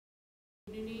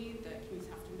community that communities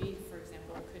have to meet. For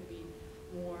example, it could be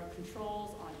more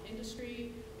controls on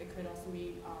industry. It could also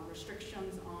be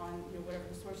restrictions on whatever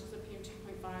the sources of PM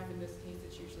 2.5. In this case,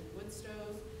 it's usually wood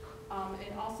stoves.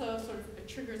 It also sort of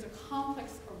triggers a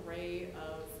complex array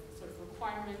of sort of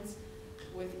requirements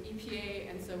with EPA.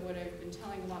 And so what I've been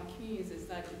telling a lot of communities is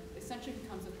that it essentially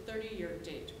becomes a 30-year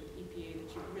date with EPA that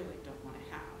you really don't want to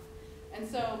have. And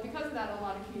so because of that, a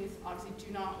lot of communities obviously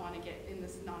do not want to get in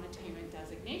this non-attainment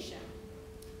designation.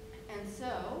 And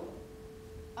so,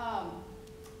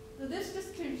 this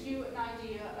just gives you an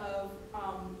idea of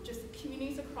just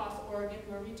communities across Oregon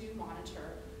where we do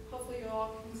monitor. Hopefully you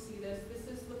all can see this.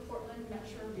 This is the Portland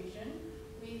metro region.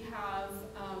 We have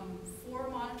 4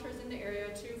 monitors in the area,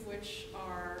 2 of which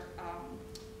are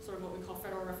sort of what we call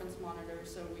federal reference monitors.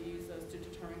 So we use those to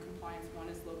determine compliance. One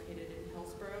is located in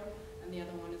Hillsborough, and the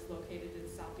other one is located in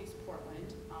southeast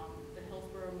Portland. The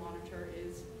Hillsborough monitor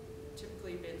is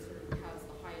typically been sort of has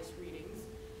the highest readings.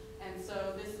 And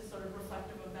so this is sort of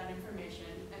reflective of that information.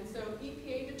 And so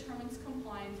EPA determines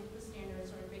compliance with the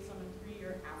standards sort of based on a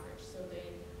 3-year average. So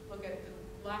they look at the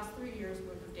last 3 years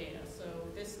worth of data. So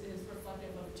this is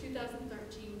reflective of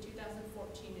 2013, 2014,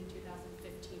 and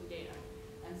 2015 data.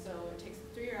 And so it takes the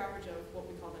 3-year average of what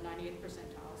we call the 98th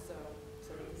percentile, so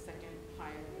sort of the second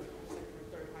or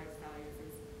third highest value if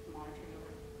you're monitoring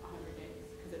over 100 days,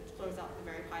 because it throws out the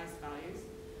very highest values.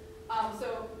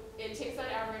 So it takes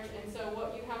that average, and so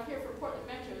what you have here for Portland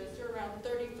Metro is you're around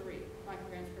 33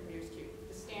 micrograms per meters cubed.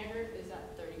 The standard is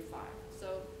at 35,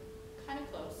 so kind of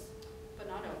close, but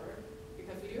not over,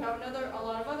 because we do have a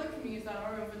lot of other communities that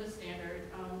are over the standard.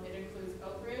 It includes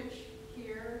Oak Ridge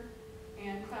here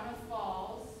and Klamath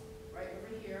Falls right over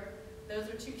here. Those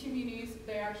are 2 communities.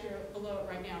 They actually are below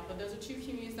it right now, but those are 2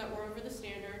 communities that were over the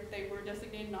standard. They were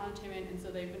designated non-attainment, and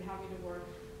so they've been having to work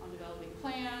on developing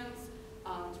plans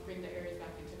to bring the areas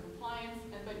back into compliance.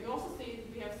 But you also see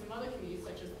we have some other communities,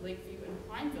 such as Lakeview and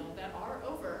Pineville, that are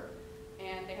over.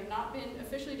 And they have not been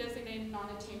officially designated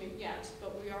non-attainment yet,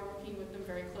 but we are working with them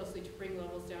very closely to bring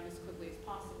levels down as quickly as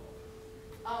possible.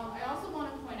 I also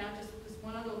want to point out just this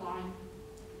one other line.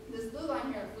 This blue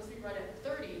line here is supposed to be right at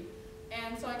 30.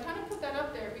 And so I kind of put that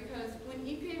up there because when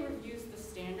EPA reviews the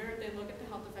standard, they look at the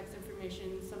health effects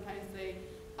information. Sometimes they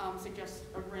suggest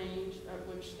a range at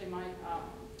which they might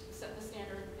set the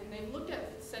standard. And they looked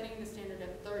at setting the standard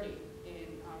at 30 in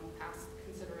past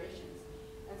considerations.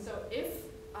 And so if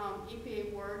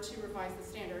EPA were to revise the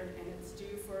standard, and it's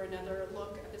due for another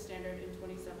look at the standard in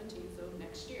 2017, so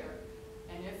next year,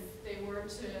 and if they were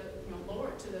to lower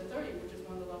it to the 30, which is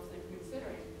one of the levels they're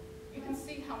considering, you can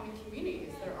see how many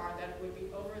communities there are that would be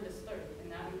over this 30,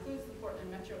 and that includes the Portland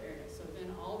metro area. So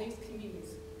then all these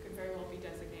communities could very well be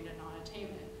designated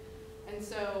non-attainment. And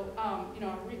so, a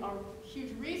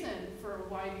huge reason for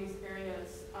why these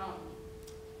areas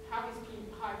have these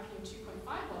high PM 2.5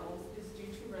 levels is due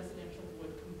to residential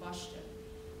wood combustion.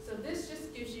 So this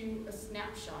just gives you a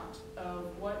snapshot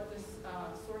of what the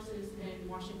sources in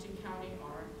Washington County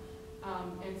are.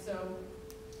 And so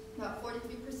about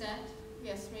 43%, we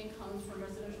estimate, comes from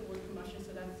residential wood combustion,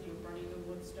 so that's burning the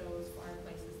wood stoves,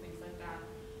 fireplaces, things like that.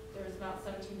 There's about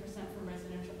 17% from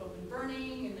residential open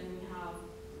burning, and then we have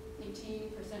 18%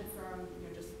 from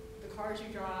just the cars you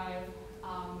drive,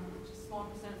 just a small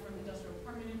percent from industrial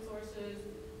permitted sources,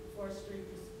 forestry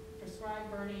prescribed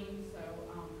burning, so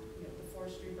the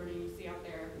forestry burning you see out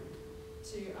there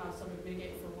to sort of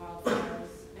mitigate for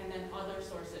wildfires, and then other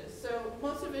sources. So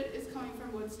most of it is coming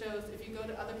from wood stoves. If you go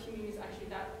to other communities,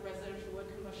 actually that residential wood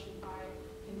combustion high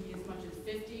can be as much as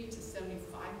 50 to 75%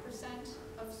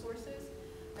 of sources.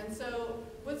 And so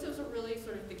wood stoves are really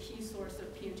sort of the key source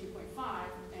of PM 2.5,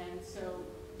 and so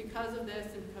because of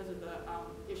this and because of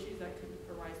the issues that could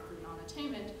arise through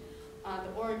non-attainment,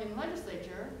 the Oregon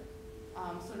legislature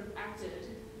sort of acted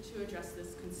to address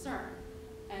this concern.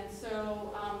 And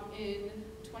so in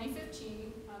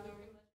 2015, the